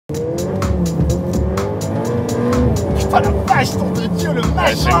Oh la vache, nom de Dieu, le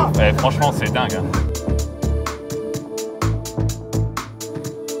machin! Franchement, c'est dingue. Hein.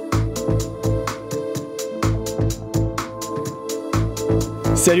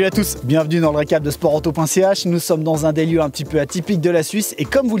 Salut à tous, bienvenue dans le récap de Sport-Auto.ch. Nous sommes dans un des lieux un petit peu atypique de la Suisse et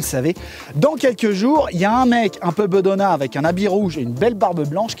comme vous le savez, dans quelques jours, il y a un mec un peu bedonnard avec un habit rouge et une belle barbe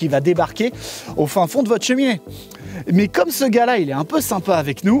blanche qui va débarquer au fin fond de votre cheminée. Mais comme ce gars-là, il est un peu sympa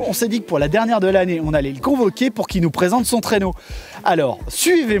avec nous, on s'est dit que pour la dernière de l'année, on allait le convoquer pour qu'il nous présente son traîneau. Alors,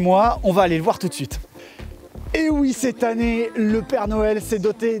 suivez-moi, on va aller le voir tout de suite. Et oui, cette année, le Père Noël s'est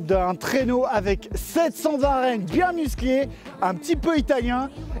doté d'un traîneau avec 720 rênes bien musclés, un petit peu italien,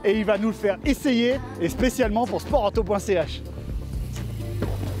 et il va nous le faire essayer, et spécialement pour Sport-Auto.ch.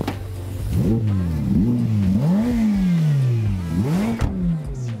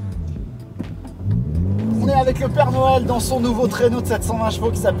 On est avec le Père Noël dans son nouveau traîneau de 720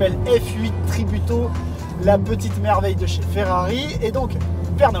 chevaux qui s'appelle F8 Tributo, la petite merveille de chez Ferrari. Et donc,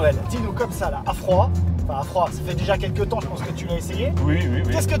 Père Noël, dis-nous comme ça, là, à froid. Enfin, à froid, ça fait déjà quelques temps, je pense que tu l'as essayé. Oui.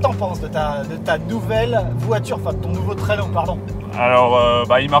 Qu'est-ce que tu en penses de ta nouvelle voiture, enfin de ton nouveau traîneau, pardon? Alors,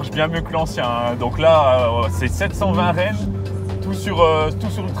 il marche bien mieux que l'ancien. Hein. Donc là, c'est 720 rênes, tout sur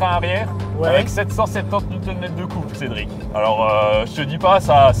le train arrière, ouais. Avec 770 Nm de couple, Cédric. Alors, je te dis pas,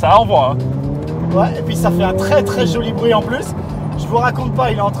 ça envoie. Hein. Ouais, et puis ça fait un très très joli bruit en plus. Je vous raconte pas,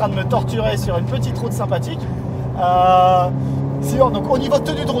 il est en train de me torturer sur une petite route sympathique. Sinon, donc au niveau de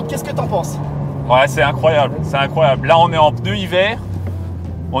tenue de route, qu'est-ce que tu en penses? Ouais, c'est incroyable, c'est incroyable. Là, on est en pneu hiver,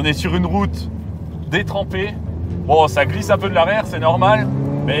 on est sur une route détrempée. Bon, ça glisse un peu de l'arrière, c'est normal,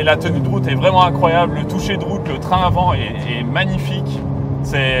 mais la tenue de route est vraiment incroyable. Le toucher de route, le train avant est magnifique.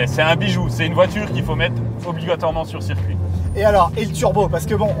 C'est un bijou, c'est une voiture qu'il faut mettre obligatoirement sur circuit. Et alors, et le turbo? Parce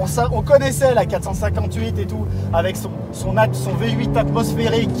que bon, on connaissait la 458 et tout, avec son V8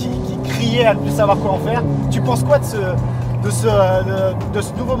 atmosphérique qui criait à ne plus savoir quoi en faire. Tu penses quoi de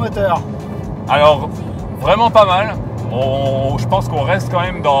ce nouveau moteur? Alors, vraiment pas mal. Je pense qu'on reste quand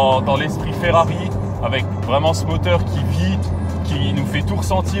même dans l'esprit Ferrari, avec vraiment ce moteur qui vit, qui nous fait tout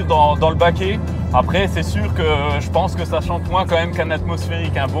ressentir dans le baquet. Après, c'est sûr que je pense que ça chante moins quand même qu'un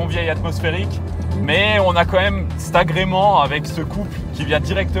atmosphérique, un bon vieil atmosphérique. Mais on a quand même cet agrément avec ce couple qui vient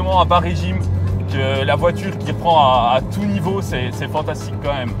directement à bas régime, que la voiture qui prend à tout niveau, c'est fantastique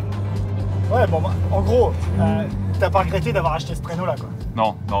quand même. Ouais, bon, en gros, t'as pas regretté d'avoir acheté ce traîneau-là, quoi?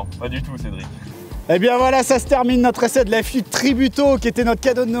 Non, pas du tout, Cédric. Eh bien voilà, ça se termine notre essai de la F8 Tributo qui était notre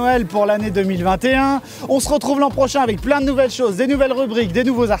cadeau de Noël pour l'année 2021. On se retrouve l'an prochain avec plein de nouvelles choses, des nouvelles rubriques, des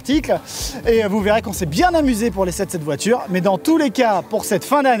nouveaux articles. Et vous verrez qu'on s'est bien amusé pour l'essai de cette voiture. Mais dans tous les cas, pour cette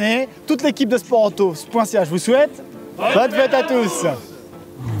fin d'année, toute l'équipe de Sport-Auto.ch vous souhaite bonne fête à tous.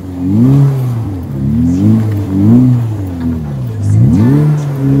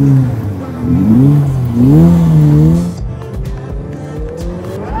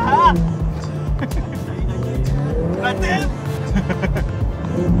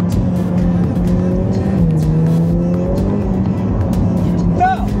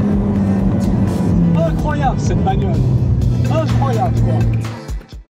 Incroyable cette bagnole, incroyable quoi.